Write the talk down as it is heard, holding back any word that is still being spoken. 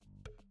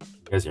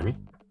guys hear me?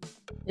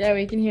 Yeah,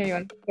 we can hear you,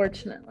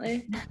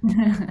 unfortunately.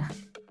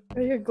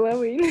 Oh, you're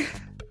glowing.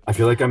 I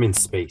feel like I'm in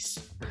space.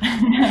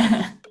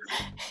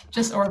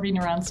 Just orbiting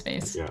around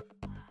space. Yeah.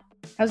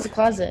 How's the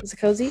closet? Is it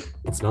cozy?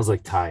 It smells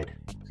like Tide.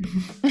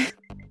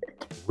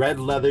 Red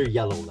leather,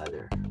 yellow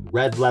leather.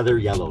 Red leather,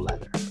 yellow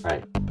leather. All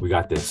right, we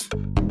got this.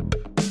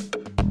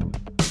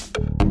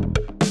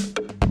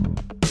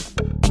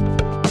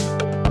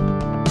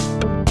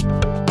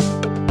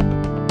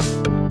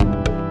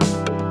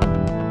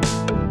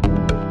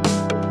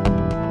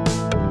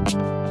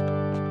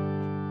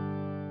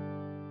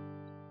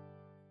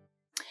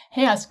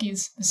 Hey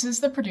Huskies, this is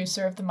the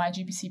producer of the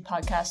MyGBC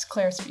podcast,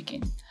 Claire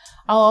speaking.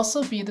 I'll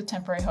also be the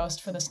temporary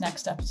host for this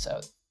next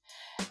episode.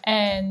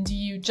 And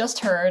you just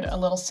heard a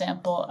little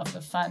sample of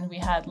the fun we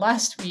had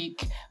last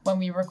week when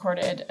we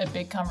recorded a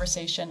big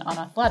conversation on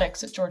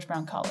athletics at George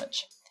Brown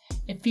College.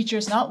 It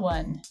features not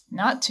one,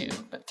 not two,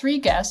 but three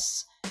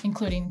guests,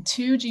 including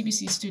two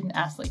GBC student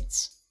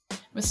athletes.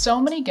 With so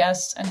many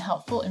guests and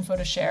helpful info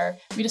to share,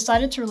 we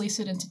decided to release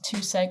it into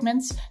two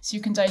segments so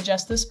you can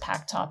digest this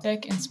packed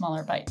topic in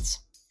smaller bites.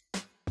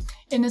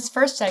 In this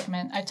first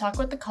segment, I talk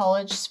with the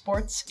college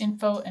sports,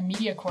 info, and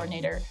media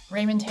coordinator,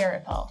 Raymond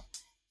Harapel.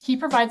 He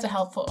provides a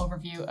helpful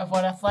overview of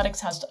what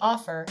athletics has to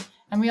offer,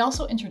 and we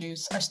also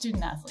introduce our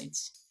student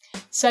athletes.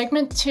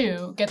 Segment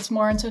 2 gets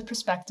more into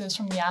perspectives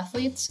from the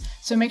athletes,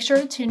 so make sure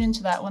to tune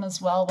into that one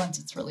as well once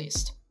it's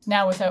released.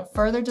 Now, without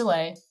further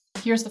delay,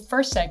 here's the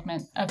first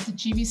segment of the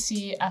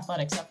GBC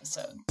Athletics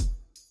episode.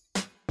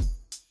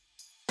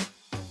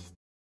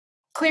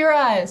 Clear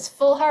eyes,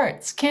 full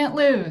hearts, can't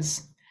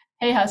lose.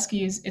 Hey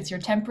Huskies, it's your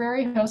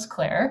temporary host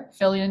Claire,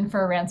 filling in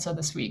for Aranza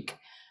this week.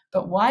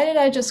 But why did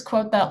I just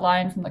quote that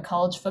line from the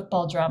college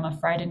football drama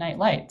Friday Night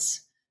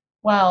Lights?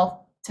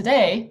 Well,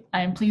 today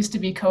I am pleased to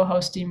be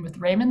co-hosting with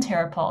Raymond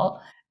Harapel,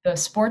 the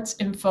sports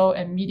info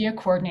and media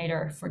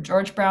coordinator for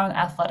George Brown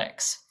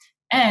Athletics.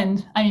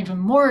 And I'm even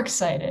more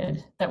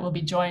excited that we'll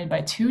be joined by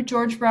two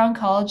George Brown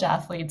College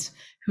athletes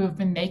who have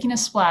been making a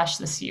splash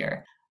this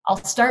year. I'll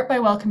start by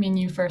welcoming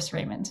you first,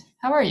 Raymond.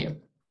 How are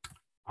you?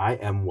 I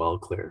am well,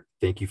 Claire.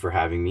 Thank you for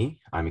having me.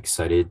 I'm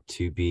excited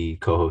to be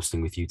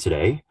co-hosting with you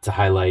today to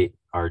highlight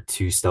our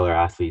two stellar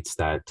athletes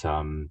that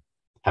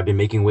have been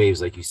making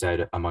waves, like you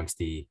said, amongst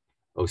the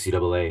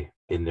OCAA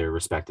in their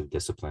respective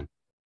discipline.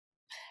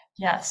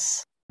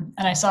 Yes.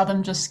 And I saw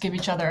them just give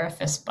each other a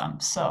fist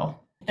bump. So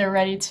they're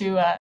ready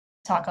to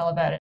talk all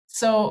about it.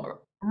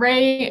 So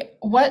Ray,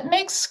 what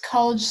makes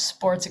college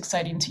sports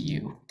exciting to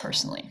you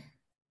personally?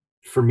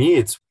 For me,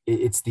 it's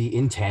the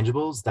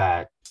intangibles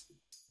that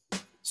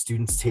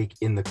students take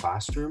in the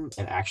classroom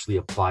and actually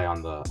apply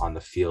on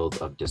the field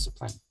of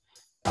discipline.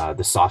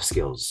 The soft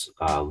skills,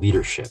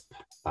 leadership,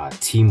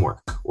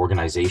 teamwork,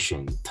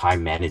 organization,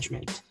 time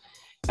management.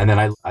 And then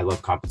I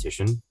love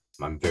competition.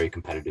 I'm very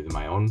competitive in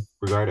my own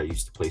regard. I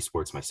used to play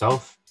sports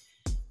myself.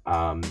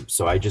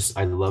 So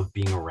I love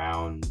being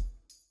around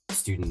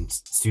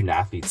student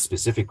athletes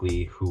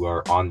specifically who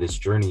are on this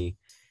journey,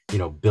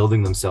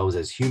 building themselves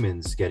as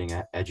humans, getting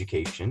an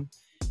education,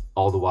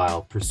 all the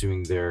while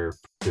pursuing their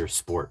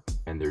sport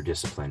and their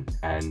discipline.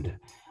 And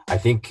I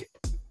think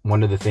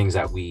one of the things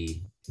that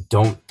we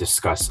don't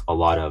discuss a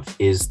lot of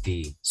is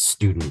the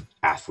student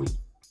athlete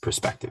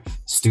perspective.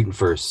 Student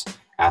first,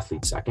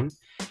 athlete second.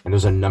 And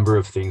there's a number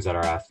of things that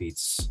our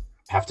athletes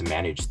have to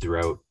manage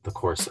throughout the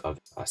course of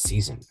a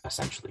season,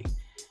 essentially.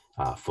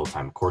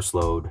 Full-time course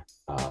load,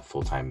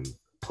 full-time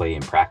play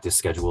and practice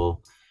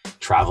schedule,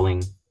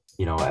 traveling,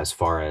 as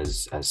far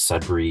as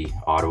Sudbury,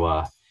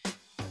 Ottawa,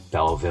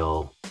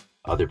 Belleville,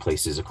 other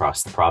places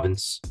across the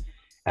province.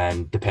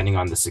 And depending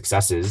on the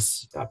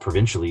successes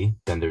provincially,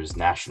 then there's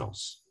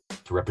nationals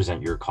to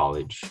represent your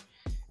college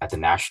at the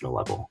national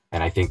level.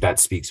 And I think that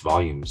speaks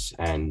volumes.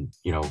 And,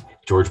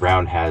 George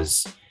Brown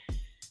has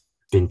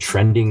been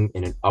trending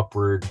in an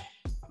upward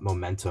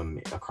momentum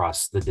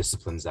across the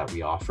disciplines that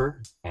we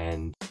offer.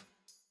 And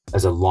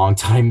as a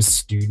longtime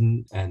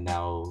student and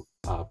now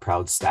a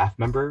proud staff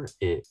member,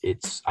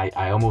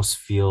 I almost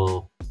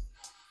feel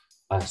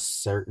a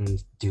certain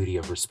duty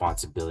of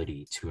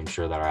responsibility to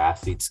ensure that our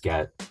athletes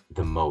get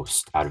the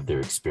most out of their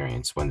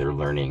experience when they're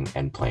learning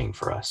and playing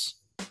for us.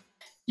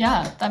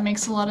 Yeah, that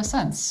makes a lot of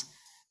sense.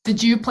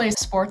 Did you play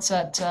sports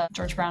at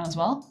George Brown as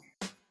well?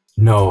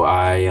 No,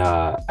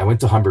 I went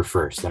to Humber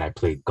first and I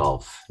played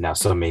golf. Now,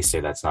 some may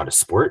say that's not a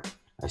sport.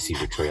 I see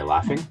Victoria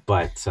laughing,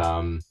 but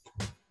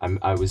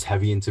I was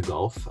heavy into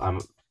golf.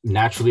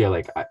 Naturally,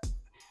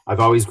 I've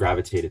always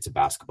gravitated to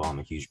basketball. I'm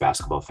a huge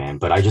basketball fan,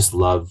 but I just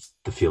love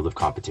the field of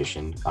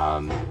competition.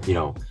 A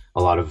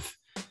lot of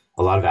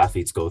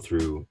athletes go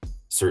through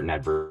certain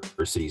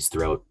adversities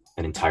throughout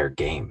an entire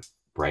game,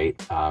 right?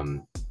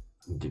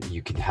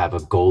 You could have a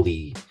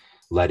goalie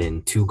let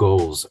in 2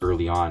 goals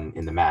early on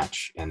in the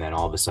match, and then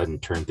all of a sudden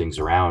turn things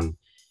around,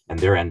 and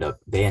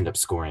they end up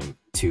scoring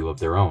 2 of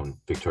their own.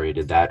 Victoria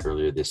did that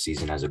earlier this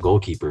season as a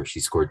goalkeeper.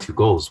 She scored 2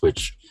 goals,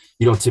 which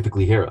you don't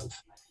typically hear of.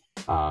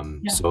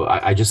 So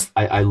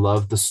I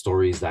love the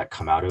stories that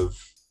come out of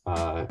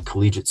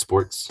collegiate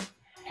sports.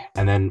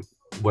 And then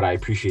what I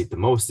appreciate the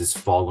most is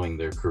following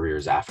their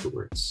careers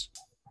afterwards.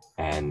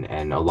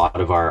 And a lot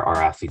of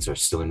our athletes are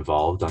still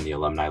involved on the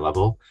alumni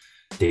level.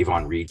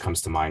 Davon Reed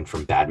comes to mind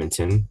from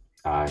badminton.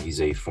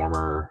 He's a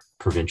former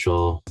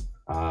provincial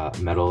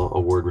medal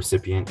award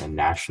recipient, and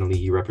nationally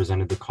he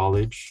represented the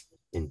college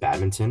in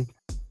badminton.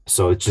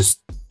 So it's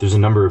just, there's a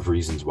number of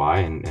reasons why,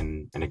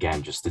 and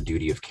again, just the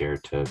duty of care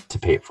to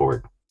pay it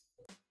forward.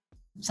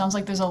 Sounds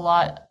like there's a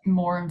lot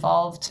more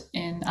involved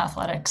in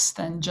athletics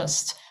than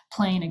just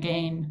playing a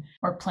game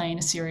or playing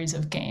a series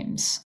of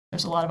games.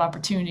 There's a lot of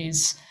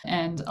opportunities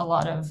and a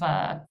lot of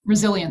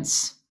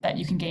resilience that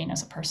you can gain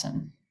as a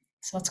person.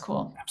 So that's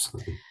cool.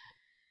 Absolutely.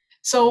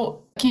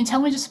 So can you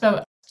tell me just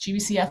about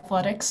GBC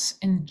athletics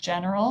in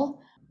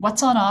general?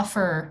 What's on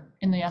offer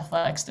in the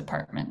athletics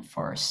department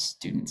for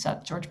students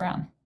at George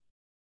Brown?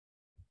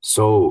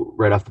 So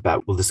right off the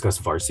bat, we'll discuss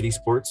varsity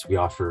sports. We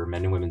offer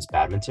men and women's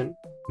badminton,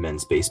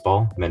 men's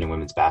baseball, men and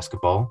women's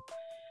basketball,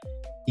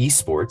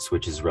 esports,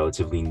 which is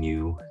relatively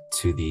new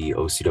to the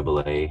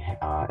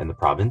OCAA and the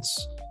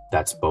province.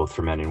 That's both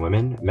for men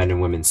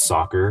and women's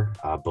soccer,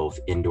 both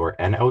indoor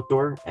and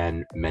outdoor,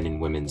 and men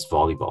and women's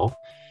volleyball.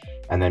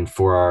 And then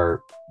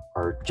for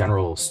our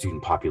general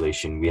student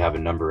population, we have a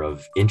number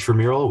of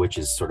intramural, which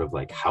is sort of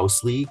like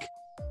house league,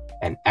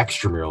 and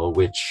extramural,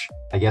 which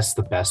I guess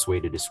the best way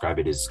to describe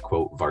it is,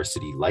 quote,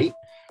 varsity light,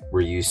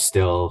 where you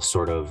still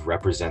sort of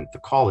represent the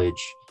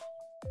college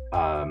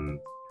on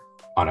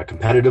a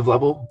competitive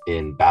level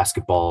in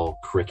basketball,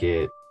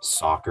 cricket,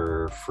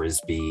 soccer,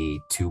 frisbee,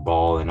 two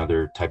ball, and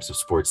other types of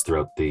sports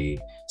throughout the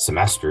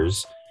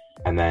semesters.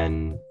 And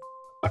then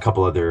a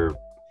couple other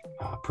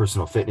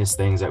personal fitness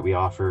things that we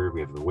offer.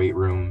 We have the weight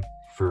room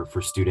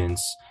for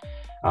students.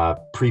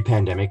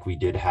 Pre-pandemic, we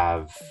did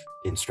have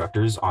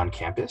instructors on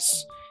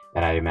campus,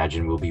 and I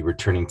imagine we'll be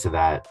returning to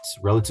that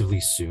relatively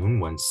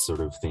soon once sort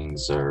of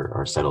things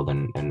are settled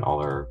and all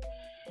our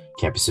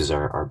campuses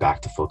are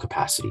back to full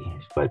capacity.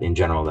 But in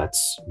general,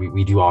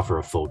 we do offer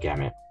a full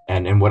gamut.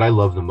 And what I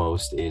love the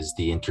most is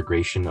the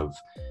integration of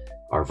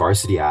our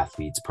varsity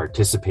athletes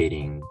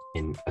participating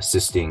in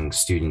assisting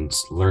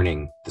students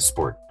learning the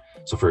sport.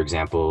 So for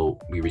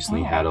example, we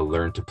recently had a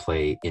Learn to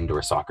Play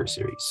indoor soccer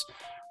series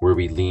where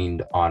we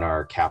leaned on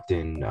our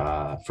captain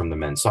from the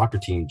men's soccer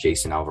team,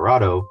 Jason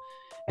Alvarado,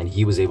 and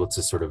he was able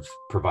to sort of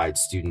provide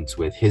students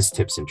with his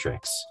tips and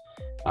tricks.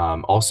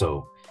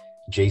 Also,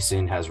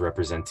 Jason has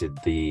represented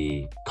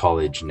the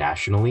college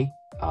nationally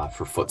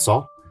for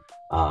futsal.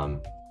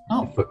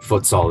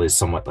 Futsal is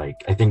somewhat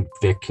like, I think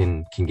Vic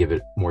can give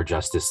it more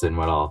justice than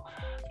what I'll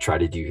try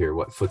to do here,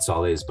 what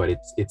futsal is, but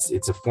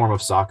it's a form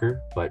of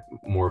soccer, but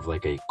more of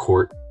like a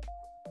court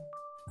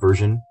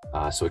version.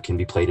 So it can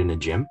be played in a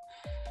gym.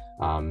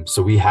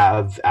 So we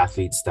have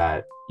athletes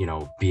that,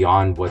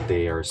 beyond what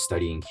they are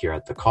studying here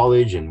at the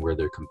college and where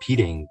they're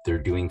competing, they're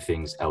doing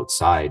things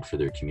outside for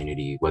their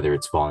community, whether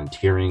it's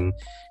volunteering,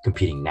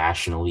 competing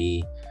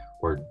nationally,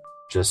 or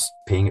just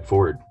paying it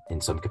forward in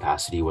some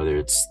capacity, whether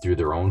it's through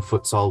their own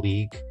futsal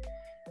league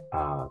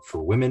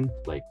for women,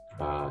 like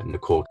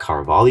Nicole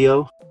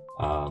Carvalho.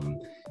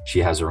 She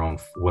has her own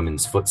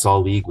women's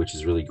futsal league, which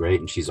is really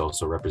great. And she's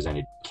also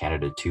represented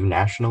Canada too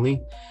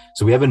nationally.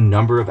 So we have a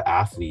number of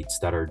athletes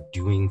that are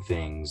doing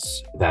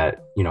things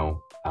that,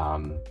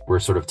 we're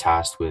sort of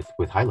tasked with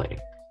highlighting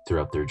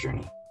throughout their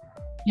journey.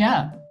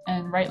 Yeah,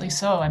 and rightly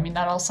so. I mean,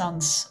 that all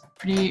sounds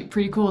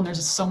pretty cool. And there's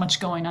just so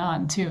much going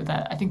on too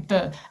that I think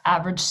the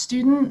average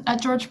student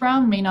at George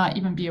Brown may not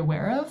even be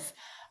aware of.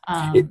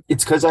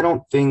 It's because I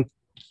don't think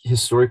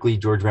historically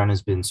George Brown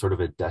has been sort of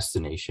a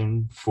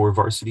destination for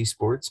varsity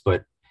sports,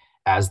 but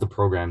as the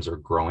programs are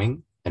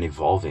growing and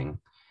evolving,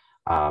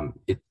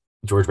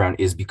 George Brown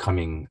is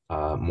becoming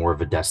more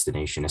of a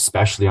destination,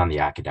 especially on the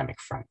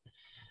academic front.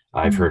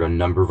 I've heard a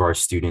number of our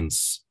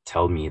students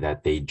tell me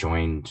that they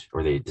joined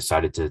or they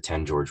decided to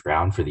attend George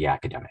Brown for the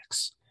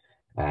academics.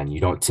 And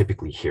you don't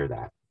typically hear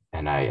that.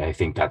 And I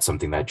think that's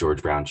something that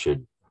George Brown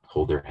should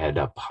hold their head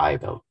up high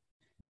about.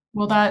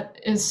 Well, that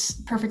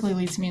is perfectly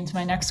leads me into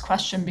my next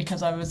question,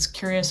 because I was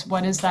curious,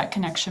 what is that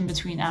connection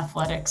between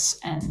athletics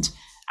and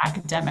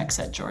academics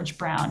at George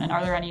Brown? And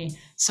are there any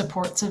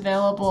supports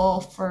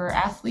available for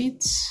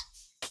athletes?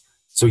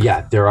 So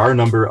yeah, there are a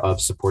number of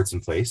supports in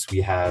place.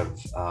 We have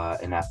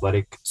an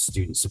athletic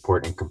student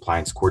support and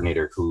compliance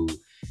coordinator who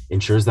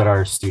ensures that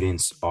our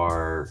students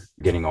are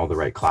getting all the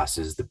right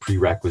classes, the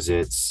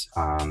prerequisites.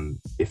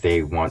 If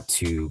they want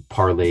to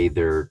parlay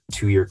their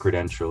 2-year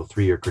credential,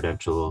 3-year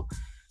credential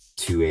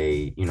to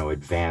a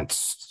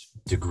advanced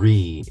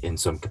degree in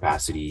some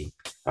capacity,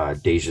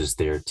 Deja's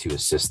there to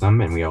assist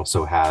them. And we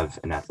also have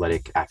an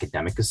athletic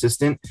academic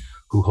assistant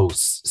who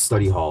hosts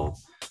study hall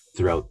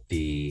throughout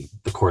the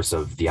course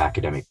of the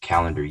academic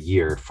calendar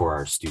year for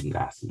our student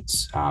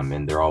athletes.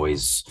 And they're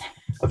always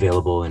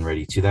available and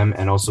ready to them,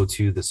 and also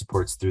to the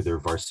supports through their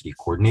varsity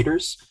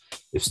coordinators.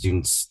 If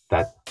students,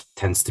 that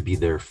tends to be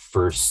their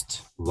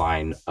first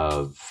line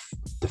of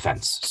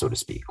defense, so to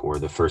speak, or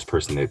the first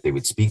person that they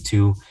would speak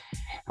to.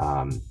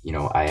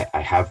 I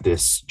have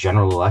this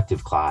general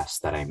elective class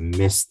that I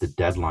missed the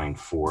deadline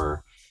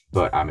for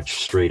but I'm a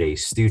straight A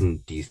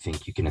student. Do you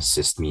think you can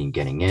assist me in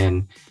getting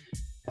in?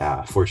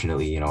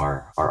 Fortunately,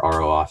 our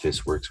RO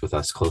office works with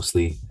us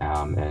closely,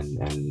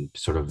 and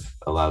sort of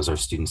allows our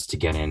students to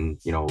get in,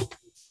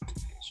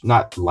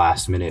 not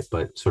last minute,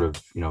 but sort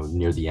of,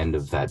 near the end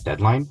of that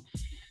deadline.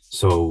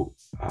 So,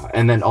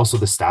 and then also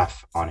the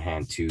staff on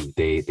hand too,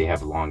 they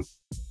have a long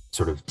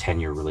sort of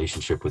tenure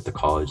relationship with the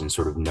college and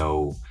sort of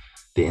know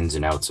the ins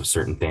and outs of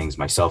certain things.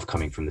 Myself,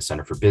 coming from the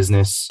Center for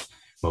Business,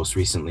 most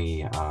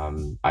recently,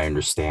 I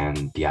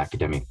understand the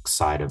academic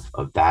side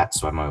of that.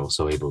 So I'm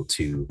also able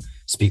to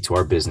speak to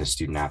our business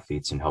student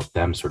athletes and help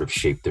them sort of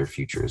shape their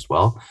future as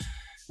well.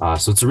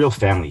 So it's a real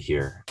family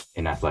here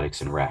in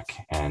athletics and rec.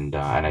 And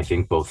I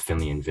think both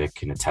Finley and Vic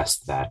can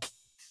attest to that.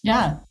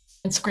 Yeah,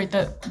 it's great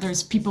that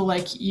there's people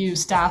like you,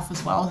 staff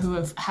as well, who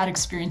have had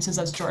experiences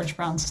as George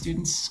Brown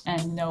students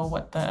and know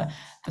what the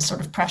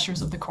sort of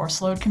pressures of the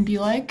course load can be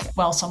like,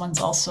 while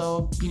someone's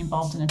also being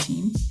involved in a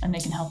team and they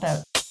can help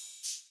out.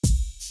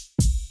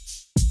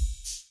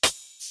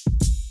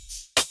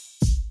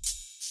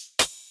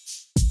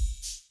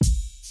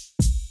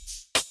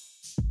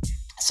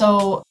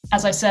 So,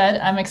 as I said,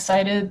 I'm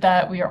excited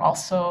that we are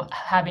also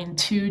having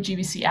two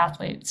GBC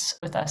athletes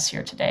with us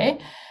here today.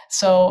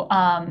 So,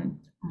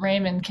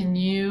 Raymond, can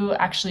you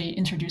actually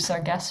introduce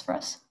our guests for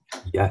us?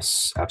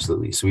 Yes,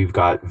 absolutely. So we've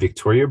got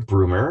Victoria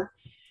Broomer,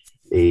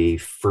 a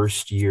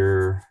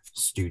first-year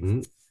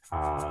student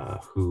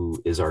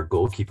who is our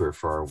goalkeeper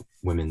for our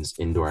women's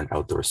indoor and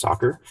outdoor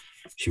soccer.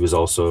 She was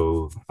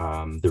also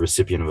the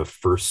recipient of a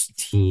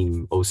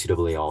first-team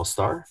OCAA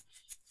All-Star,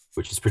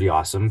 which is pretty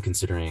awesome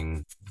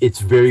considering it's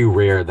very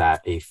rare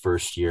that a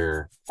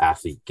first-year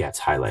athlete gets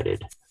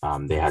highlighted.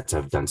 They had to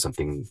have done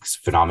something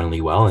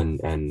phenomenally well,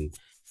 and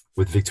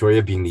with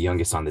Victoria being the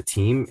youngest on the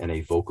team and a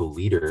vocal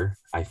leader,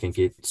 I think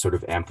it sort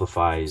of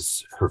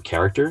amplifies her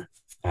character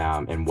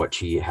and what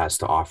she has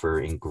to offer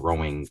in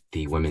growing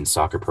the women's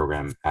soccer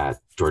program at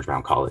George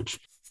Brown College.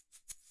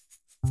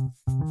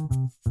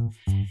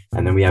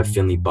 And then we have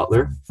Finley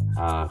Butler,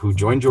 who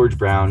joined George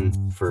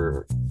Brown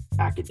for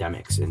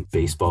academics, and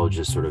baseball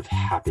just sort of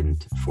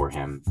happened for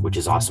him, which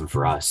is awesome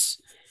for us.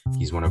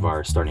 He's one of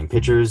our starting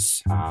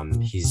pitchers.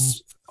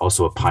 He's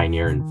also a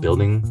pioneer in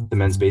building the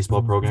men's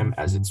baseball program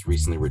as it's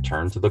recently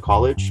returned to the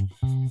college.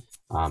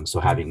 So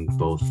having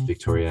both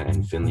Victoria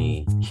and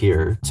Finley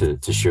here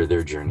to share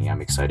their journey,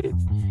 I'm excited.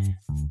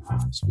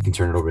 So we can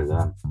turn it over to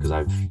them because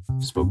I've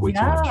spoke way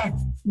too much.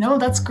 No,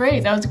 that's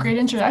great. That was a great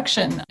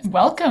introduction.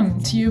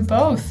 Welcome to you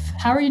both.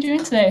 How are you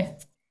doing today?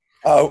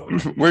 Oh,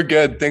 we're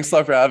good. Thanks a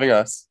lot for having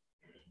us.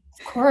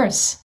 Of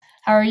course.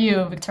 How are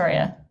you,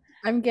 Victoria?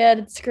 I'm good.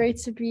 It's great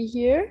to be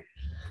here.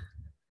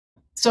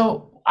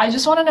 So I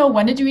just want to know,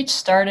 when did you each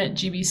start at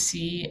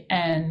GBC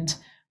and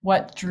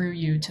what drew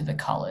you to the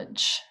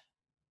college?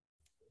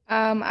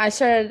 I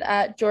started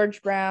at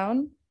George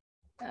Brown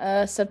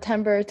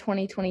September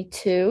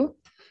 2022,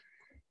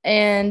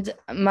 and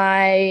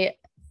I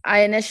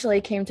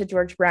initially came to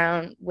George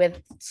Brown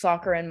with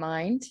soccer in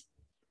mind.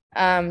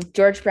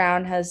 George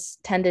Brown has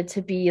tended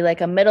to be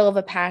like a middle of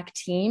a pack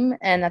team,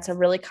 and that's a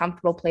really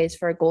comfortable place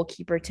for a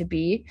goalkeeper to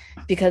be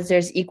because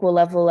there's equal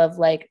level of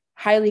like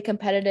highly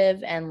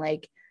competitive and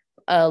like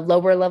a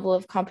lower level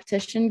of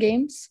competition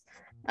games.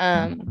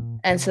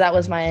 And so that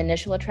was my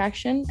initial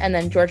attraction. And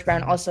then George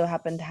Brown also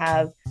happened to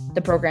have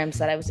the programs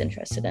that I was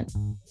interested in.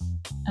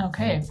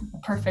 Okay,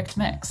 perfect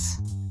mix.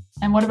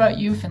 And what about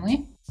you,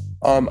 Finley?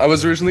 I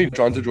was originally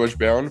drawn to George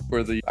Brown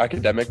for the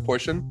academic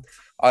portion.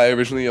 I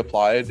originally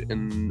applied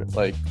in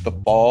like the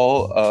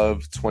fall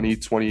of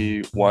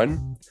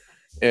 2021,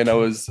 and I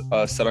was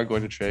set on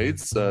going to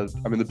trades.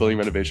 I'm in the building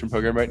renovation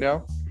program right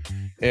now.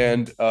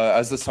 And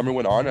as the summer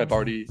went on, I've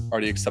already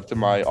accepted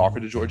my offer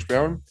to George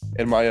Brown.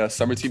 And my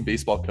summer team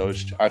baseball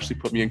coach actually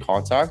put me in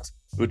contact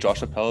with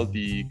Josh Appel,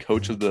 the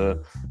coach of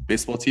the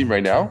baseball team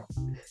right now.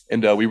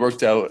 And we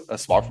worked out a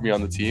spot for me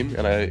on the team,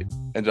 and I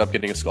ended up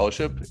getting a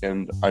scholarship.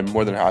 And I'm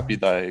more than happy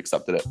that I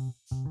accepted it.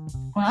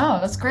 Wow,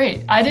 that's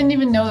great. I didn't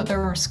even know that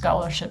there were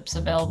scholarships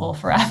available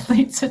for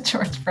athletes at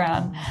George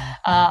Brown.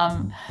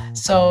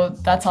 So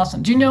that's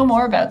awesome. Do you know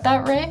more about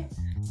that, Ray?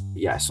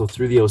 Yeah, so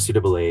through the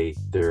OCAA,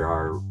 there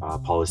are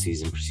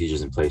policies and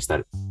procedures in place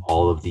that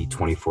all of the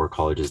 24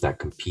 colleges that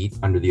compete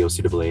under the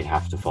OCAA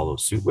have to follow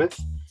suit with.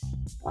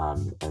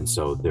 And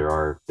so there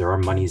are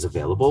monies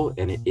available,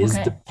 and it is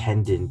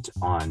dependent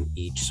on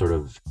each sort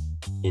of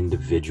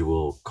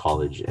individual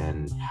college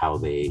and how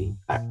they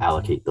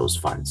allocate those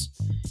funds.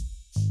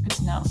 Good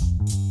to know.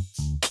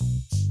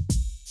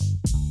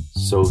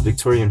 So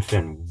Victoria and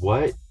Finn,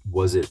 what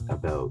was it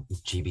about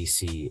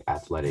GBC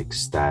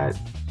athletics that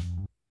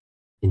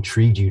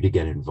intrigued you to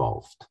get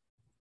involved?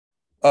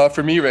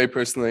 For me, Ray,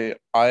 personally,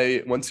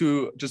 I went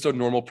to just a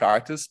normal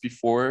practice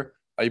before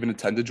I even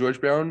attended George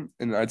Brown,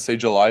 and I'd say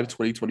July of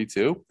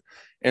 2022.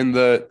 And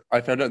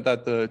I found out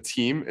that the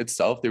team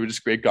itself, they were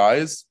just great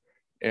guys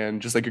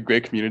and just like a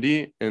great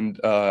community. And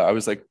I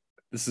was like,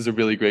 this is a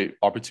really great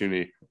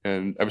opportunity.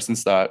 And ever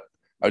since that,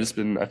 I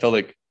felt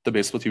like the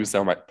baseball team is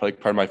now like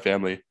part of my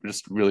family. We're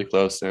just really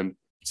close, and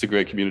it's a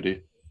great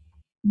community.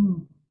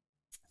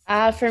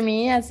 For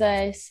me, as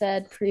I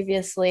said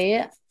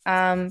previously,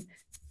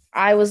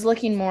 I was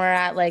looking more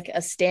at like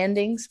a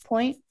standings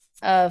point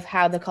of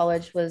how the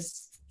college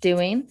was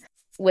doing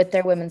with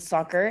their women's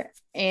soccer.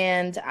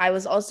 And I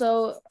was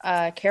also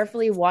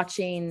carefully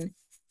watching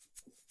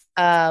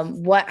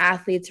what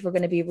athletes were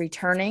going to be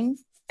returning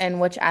and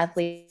which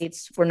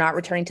athletes were not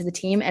returning to the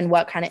team and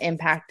what kind of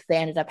impact they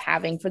ended up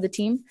having for the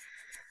team.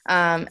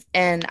 And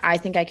I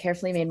think I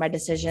carefully made my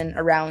decision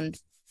around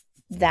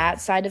that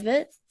side of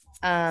it.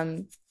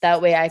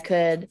 That way I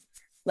could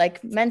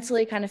like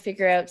mentally kind of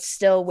figure out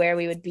still where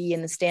we would be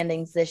in the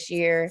standings this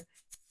year.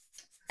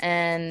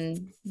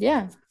 And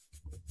yeah.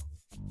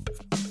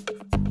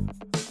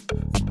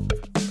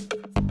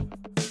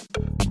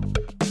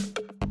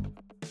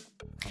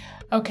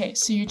 Okay,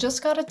 so you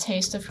just got a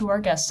taste of who our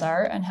guests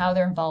are and how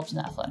they're involved in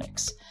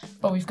athletics.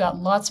 But we've got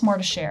lots more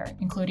to share,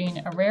 including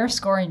a rare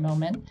scoring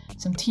moment,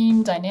 some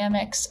team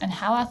dynamics, and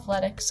how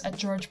athletics at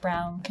George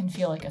Brown can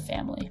feel like a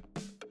family.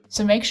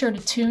 So make sure to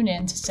tune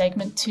in to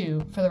segment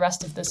 2 for the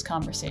rest of this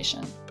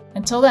conversation.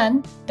 Until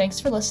then,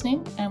 thanks for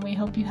listening, and we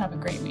hope you have a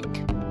great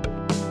week.